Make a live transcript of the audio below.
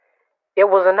It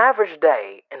was an average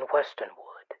day in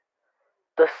Westernwood.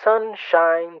 The sun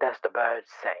shined as the birds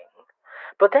sang,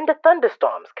 but then the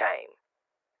thunderstorms came,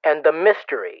 and the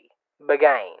mystery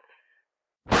began.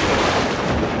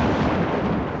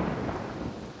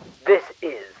 This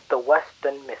is the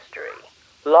Western Mystery,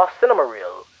 Lost Cinema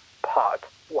Reel, Part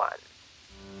 1.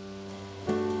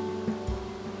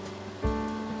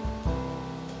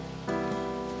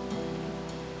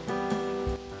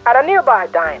 At a nearby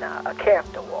diner, a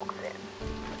character walks in.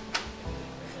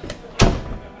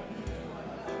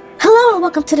 Hello and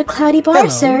welcome to the Cloudy Bar, Hello.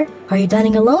 sir. Are you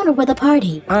dining alone or with a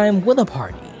party? I'm with a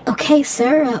party. Okay,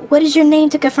 sir. What is your name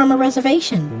to confirm a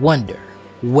reservation? Wonder.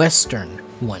 Western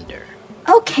Wonder.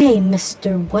 Okay,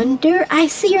 Mr. Wonder. I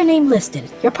see your name listed.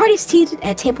 Your party's seated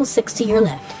at table 6 to your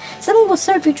left. Someone will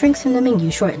serve you drinks from the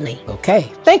menu shortly.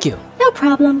 Okay, thank you. No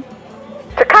problem.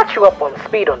 To catch you up on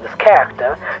speed on this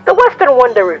character, the Western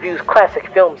Wonder reviews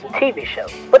classic films and TV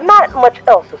shows, but not much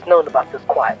else is known about this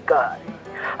quiet guy.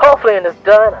 Hopefully in this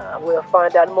diner, we'll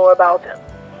find out more about him.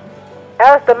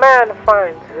 As the man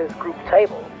finds his group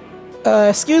table,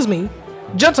 Excuse me.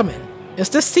 Gentlemen, is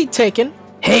this seat taken?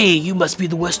 Hey, you must be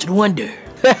the Western Wonder.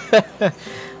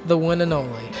 The one and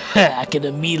only. I can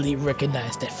immediately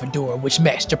recognize that fedora which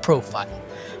matched your profile.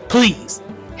 Please,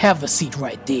 have a seat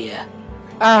right there.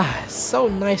 Ah, so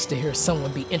nice to hear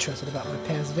someone be interested about my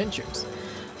past ventures.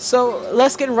 So,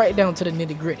 let's get right down to the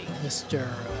nitty-gritty, Mr.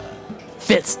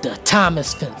 Finster,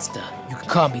 Thomas Finster. You can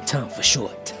call me Tom for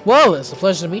short. Well, it's a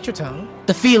pleasure to meet you, Tom.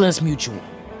 The feeling's mutual.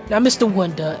 Now, Mr.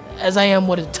 Wonder, as I am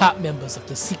one of the top members of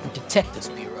the Secret Detectives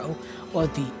Bureau, or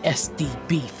the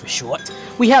SDB for short,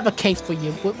 we have a case for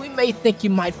you what we may think you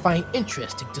might find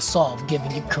interesting to solve given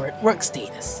your current work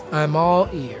status. I'm all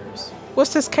ears.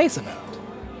 What's this case about?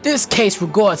 This case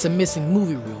regards a missing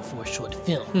movie reel for a short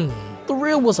film. The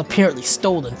reel was apparently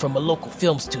stolen from a local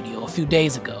film studio a few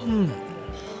days ago.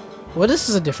 Well, this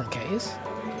is a different case.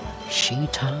 See,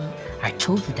 Tom, I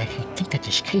told you that he'd think that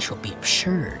this case would be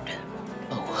absurd.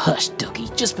 Oh, hush,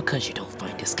 Dougie. Just because you don't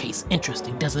find this case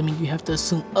interesting doesn't mean you have to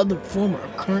assume other former or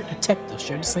current detectives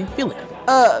share the same feeling.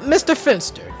 Mr.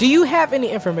 Finster, do you have any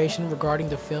information regarding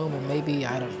the film or maybe,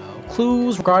 I don't know,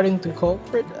 clues regarding the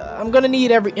culprit? I'm gonna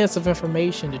need every inch of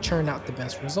information to churn out the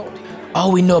best result here.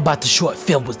 All we know about the short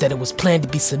film was that it was planned to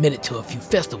be submitted to a few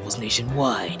festivals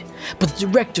nationwide, but the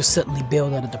director suddenly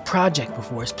bailed out of the project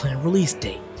before its planned release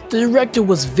date. The director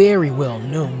was very well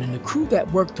known, and the crew that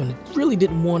worked on it really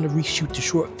didn't want to reshoot the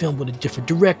short film with a different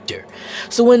director.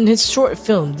 So in his short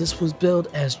film, this was billed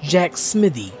as Jack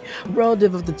Smithy, a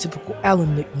relative of the typical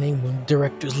Allen nickname when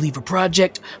directors leave a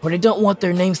project where they don't want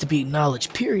their names to be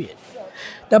acknowledged, period.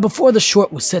 Now before the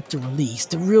short was set to release,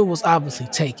 the reel was obviously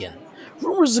taken.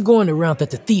 Rumors are going around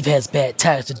that the thief has bad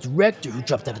ties to the director who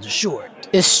dropped out of the short.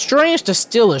 It's strange to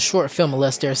steal a short film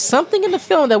unless there's something in the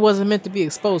film that wasn't meant to be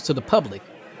exposed to the public.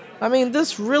 I mean,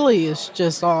 this really is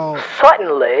just all...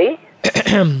 suddenly,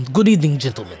 Good evening,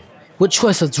 gentlemen. What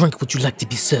choice of drink would you like to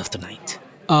be served tonight?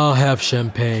 I'll have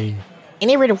champagne.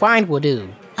 Any red wine will do.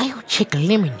 I'll take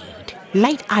lemonade.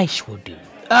 Light ice will do.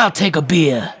 I'll take a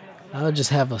beer. I'll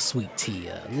just have a sweet tea,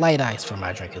 light ice for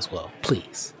my drink as well,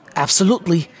 please.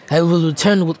 Absolutely. I will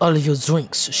return with all of your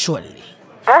drinks shortly.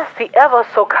 as the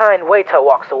ever-so-kind waiter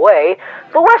walks away,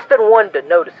 the Western Wonder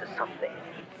notices something.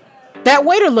 That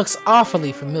waiter looks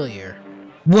awfully familiar.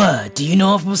 What? Do you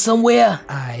know him from somewhere?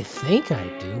 I think I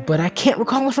do, but I can't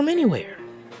recall him from anywhere.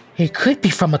 It could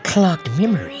be from a clogged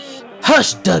memory.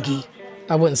 Hush, Dougie.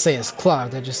 I wouldn't say it's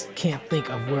clogged, I just can't think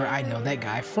of where I know that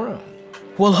guy from.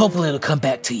 Well, hopefully it'll come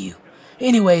back to you.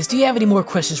 Anyways, do you have any more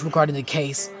questions regarding the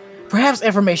case? Perhaps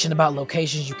information about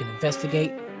locations you can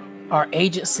investigate? Our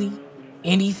agency?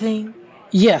 Anything?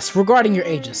 Yes, regarding your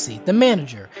agency, the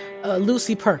manager,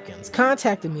 Lucy Perkins,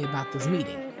 contacted me about this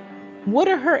meeting. What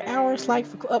are her hours like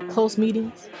for up-close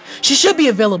meetings? She should be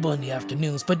available in the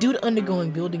afternoons, but due to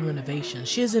undergoing building renovations,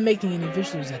 she isn't making any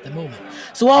visitors at the moment,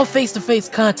 so all face-to-face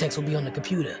contacts will be on the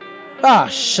computer. Ah,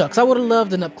 shucks, I would have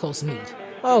loved an up-close meet.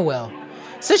 Oh well.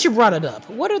 Since you brought it up,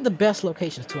 what are the best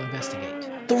locations to investigate?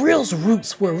 The reel's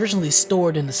roots were originally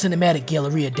stored in the Cinematic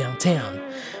Galleria downtown.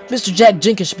 Mr. Jack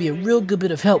Jenkins should be a real good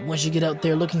bit of help once you get out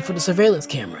there looking for the surveillance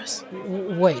cameras.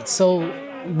 Wait, so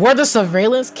were the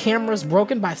surveillance cameras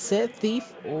broken by said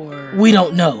thief, or...? We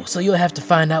don't know, so you'll have to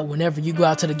find out whenever you go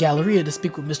out to the Galleria to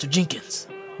speak with Mr. Jenkins.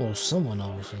 Well, someone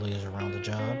obviously is around the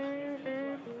job.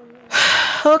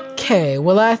 Okay,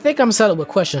 well, I think I'm settled with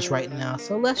questions right now,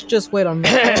 so let's just wait on...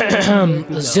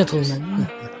 Gentlemen,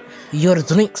 your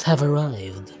drinks have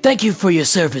arrived. Thank you for your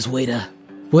service, waiter.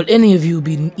 Would any of you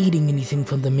be eating anything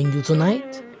from the menu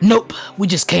tonight? Nope, we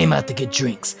just came out to get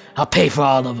drinks. I'll pay for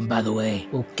all of them, by the way.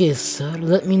 Okay, sir,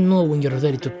 let me know when you're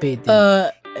ready to pay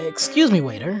them. Excuse me,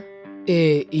 waiter.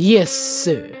 Yes,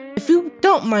 sir. If you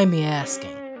don't mind me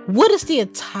asking, what is the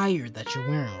attire that you're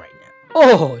wearing right now?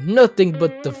 Oh, nothing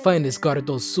but the finest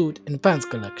Gardo suit and pants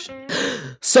collection.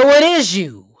 So it is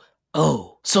you!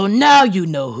 Oh, so now you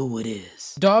know who it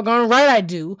is. Doggone right I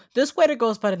do. This waiter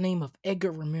goes by the name of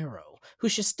Edgar Ramiro, who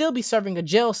should still be serving a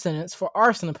jail sentence for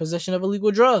arson and possession of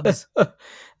illegal drugs.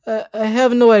 I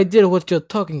have no idea what you're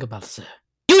talking about, sir.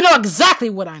 You know exactly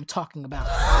what I'm talking about.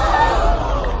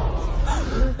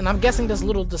 And I'm guessing this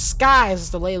little disguise is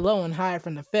to lay low and hide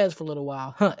from the feds for a little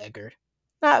while, huh, Edgar?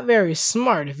 Not very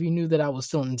smart if you knew that I was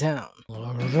still in town.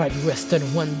 Alright,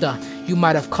 Western Wonder, you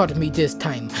might have caught me this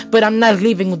time, but I'm not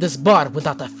leaving this bar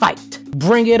without a fight.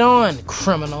 Bring it on,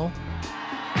 criminal.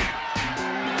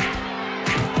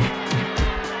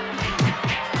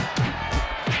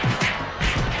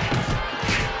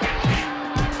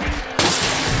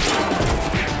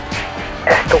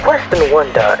 As the Western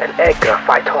Wonder and Edgar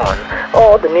fight on,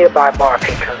 all the nearby bar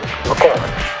patrons look on.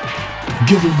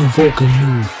 Give him the Vulcan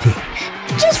move pinch.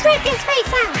 Just rip his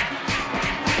face out!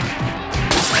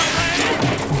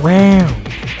 Wow,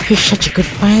 you're such a good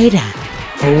fighter.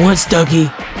 For once,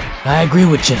 Dougie, I agree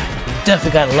with you. You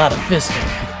definitely got a lot of fisting.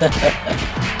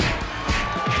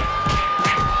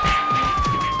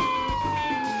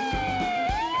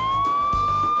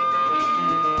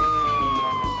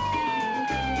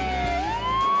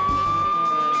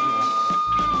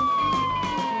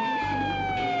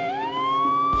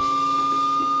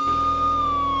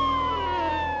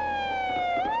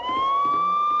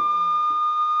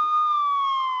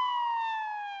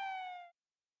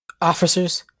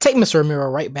 Officers, take Mr. Ramiro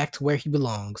right back to where he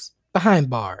belongs,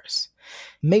 behind bars.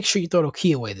 Make sure you throw the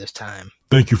key away this time.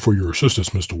 Thank you for your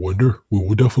assistance, Mr. Wonder. We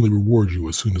will definitely reward you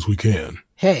as soon as we can.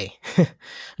 Hey,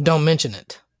 don't mention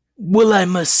it. Well, I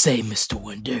must say, Mr.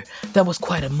 Wonder, that was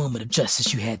quite a moment of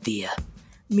justice you had there.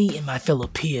 Me and my fellow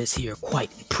peers here are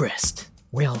quite impressed.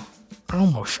 Well,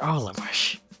 almost all of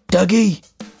us. Dougie?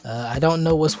 I don't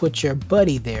know what's with your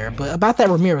buddy there, but about that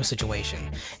Ramiro situation,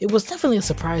 it was definitely a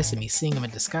surprise to me seeing him in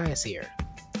disguise here.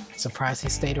 Surprised he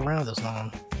stayed around this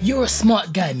long. You're a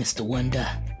smart guy, Mr. Wonder.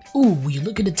 Ooh, will you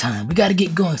look at the time? We gotta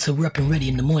get going so we're up and ready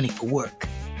in the morning for work.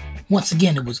 Once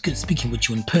again, it was good speaking with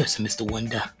you in person, Mr.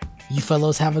 Wonder. You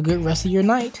fellows have a good rest of your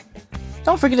night.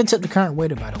 Don't forget to tip the current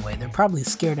waiter, by the way. They're probably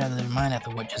scared out of their mind after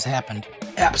what just happened.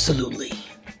 Absolutely.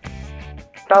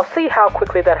 Now see how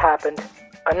quickly that happened.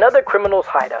 Another criminal's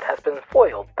hideout has been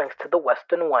foiled thanks to the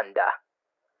Western Wonder.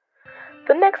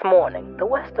 The next morning, the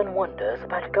Western Wonder is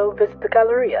about to go visit the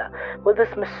Galleria where this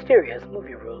mysterious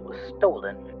movie reel was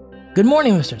stolen. Good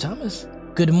morning, Mr. Thomas.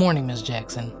 Good morning, Miss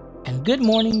Jackson. And good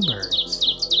morning,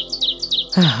 birds.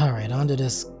 Alright, on to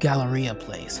this Galleria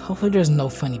place. Hopefully there's no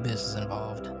funny business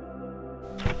involved.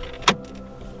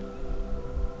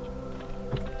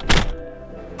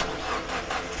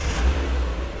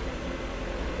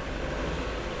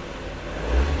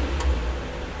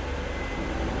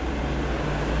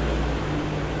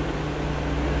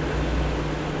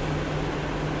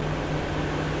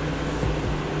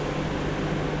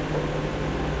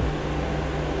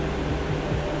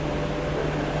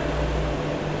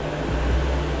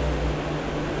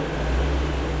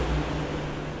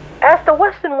 As the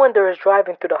Western Wonder is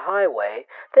driving through the highway,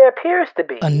 there appears to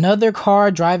be Another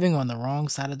car driving on the wrong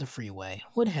side of the freeway.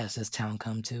 What has this town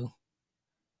come to?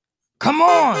 Come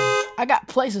on! I got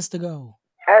places to go.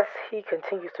 As he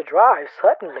continues to drive,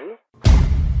 suddenly,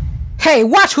 Hey,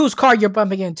 watch whose car you're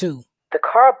bumping into! the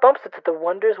car bumps into the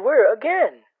Wonder's rear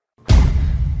again.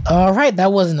 Alright,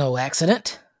 that was no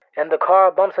accident. And the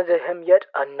car bumps into him yet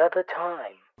another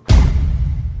time.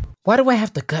 Why do I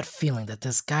have the gut feeling that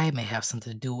this guy may have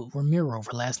something to do with Ramiro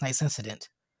over last night's incident?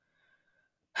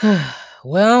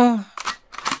 Well,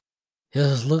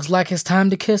 it looks like it's time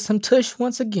to kiss some tush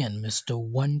once again, Mr.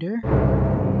 Wonder.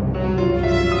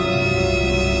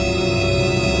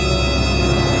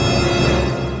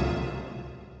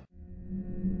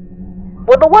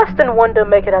 Will the Western Wonder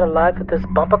make it out alive with this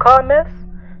bumper car mess?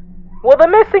 Will the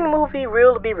missing movie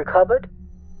reel be recovered?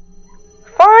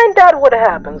 Find out what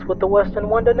happens with the Western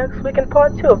Wonder next week in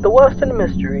part 2 of the Western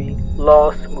Mystery,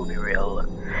 Lost Movie Reel.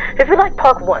 If you like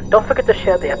part 1, don't forget to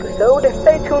share the episode and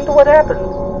stay tuned to what happens.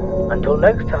 Until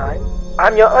next time,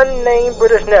 I'm your unnamed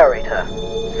British narrator,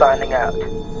 signing out.